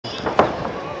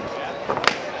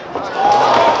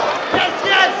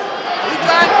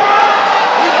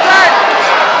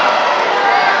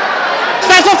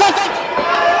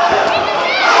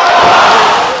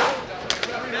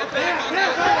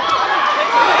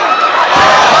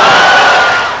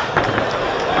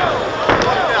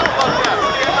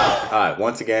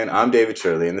once again, I'm David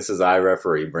Shirley, and this is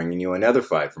iReferee, bringing you another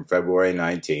fight from February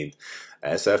 19th,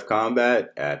 SF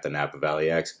Combat at the Napa Valley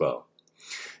Expo.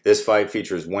 This fight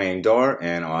features Wayne Darr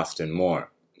and Austin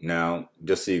Moore. Now,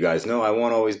 just so you guys know, I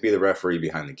won't always be the referee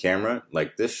behind the camera.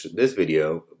 Like this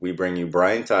video, we bring you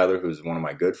Brian Tyler, who's one of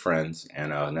my good friends,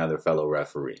 and another fellow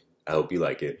referee. I hope you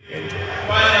like it. Enjoy.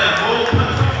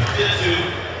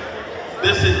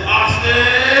 This is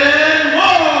Austin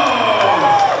Moore!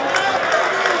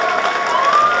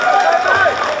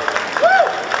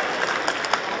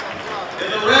 In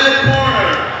the red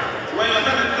corner, weighing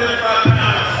 135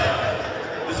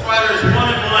 pounds, this fighter is 1-1,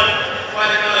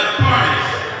 fighting out of Carnage,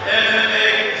 MMA,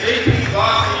 JP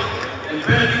Boxing, and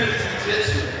Benavides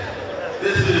Jiu-Jitsu.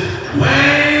 This is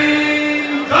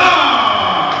Wayne Darr!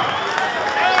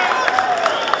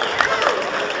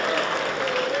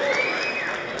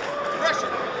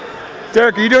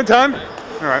 Derek, are you doing time?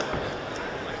 All right.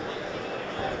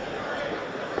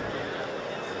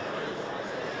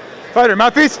 Fighter,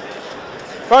 mouthpiece.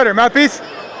 Fighter, mouthpiece.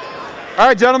 All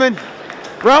right, gentlemen.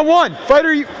 Round one.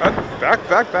 Fighter, you...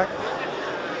 back.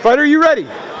 Fighter, you ready?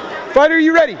 Fighter,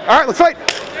 you ready? All right, let's fight.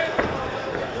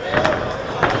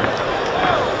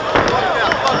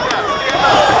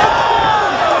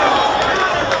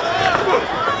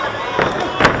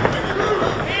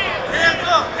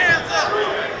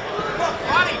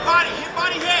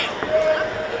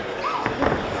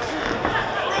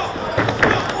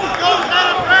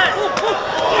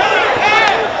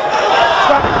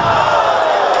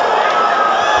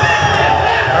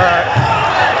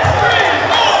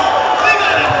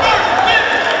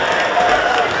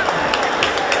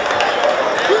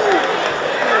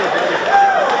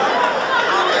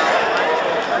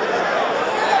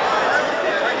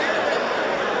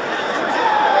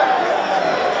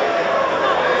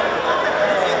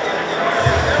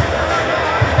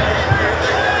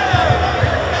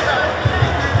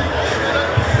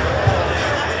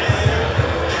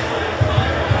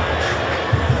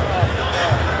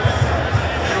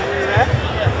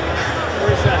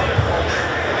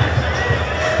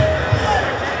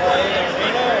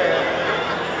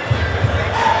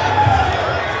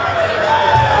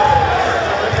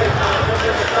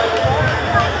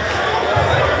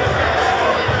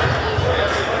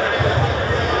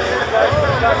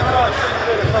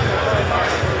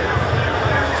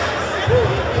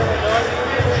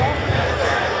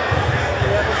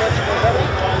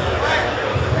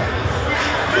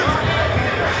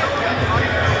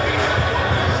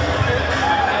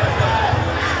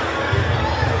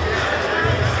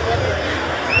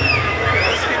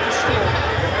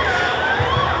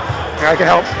 I can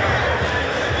help.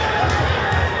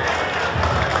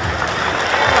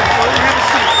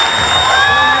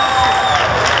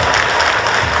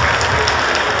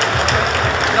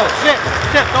 No, sit,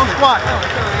 don't squat.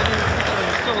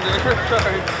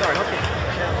 Sorry, okay.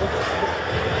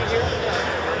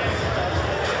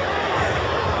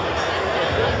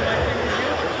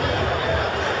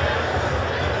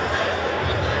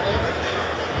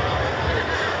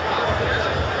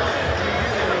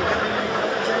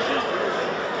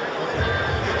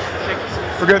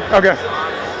 We're good? Okay.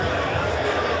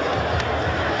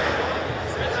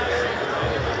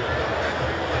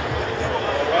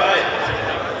 Right.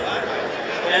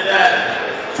 And at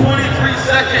 23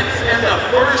 seconds in the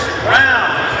first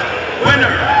round,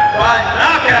 winner by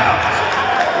knockout,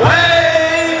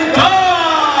 Wayne Darr!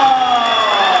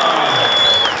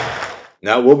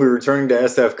 Now, we'll be returning to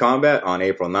SF Combat on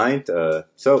April 9th,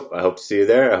 so I hope to see you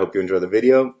there. I hope you enjoy the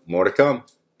video. More to come.